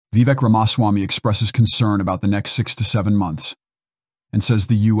Vivek Ramaswamy expresses concern about the next 6 to 7 months and says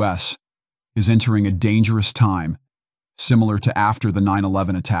the U.S. is entering a dangerous time similar to after the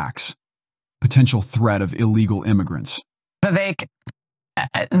 9/11 attacks. Potential threat of illegal immigrants. Vivek,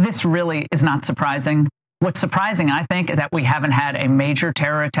 this really is not surprising. What's surprising, I think, is that we haven't had a major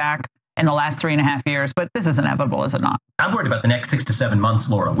terror attack in the last 3.5 years, but this is inevitable, is it not? I'm worried about the next 6 to 7 months,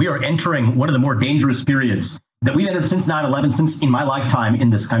 Laura. We are entering one of the more dangerous periods that we've entered since 9/11, since in my lifetime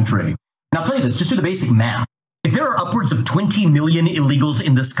in this country. And I'll tell you this, just do the basic math. If there are upwards of 20 million illegals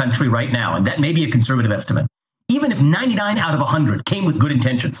in this country right now, and that may be a conservative estimate, even if 99 out of 100 came with good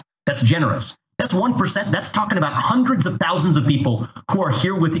intentions, that's generous. That's 1%. That's talking about hundreds of thousands of people who are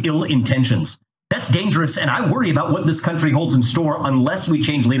here with ill intentions. That's dangerous, and I worry about what this country holds in store unless we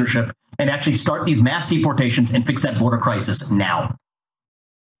change leadership and actually start these mass deportations and fix that border crisis now.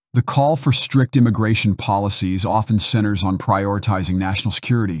 The call for strict immigration policies often centers on prioritizing national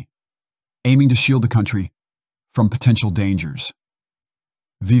security, aiming to shield the country from potential dangers.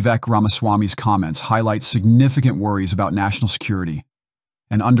 Vivek Ramaswamy's comments highlight significant worries about national security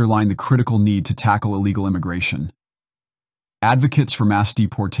and underline the critical need to tackle illegal immigration. Advocates for mass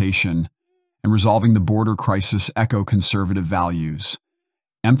deportation and resolving the border crisis echo conservative values,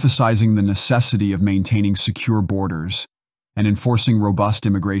 emphasizing the necessity of maintaining secure borders and enforcing robust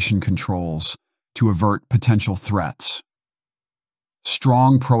immigration controls to avert potential threats.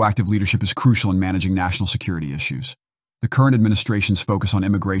 Strong, proactive leadership is crucial in managing national security issues. The current administration's focus on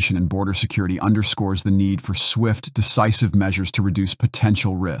immigration and border security underscores the need for swift, decisive measures to reduce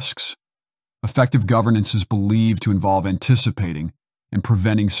potential risks. Effective governance is believed to involve anticipating and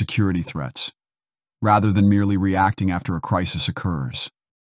preventing security threats, rather than merely reacting after a crisis occurs.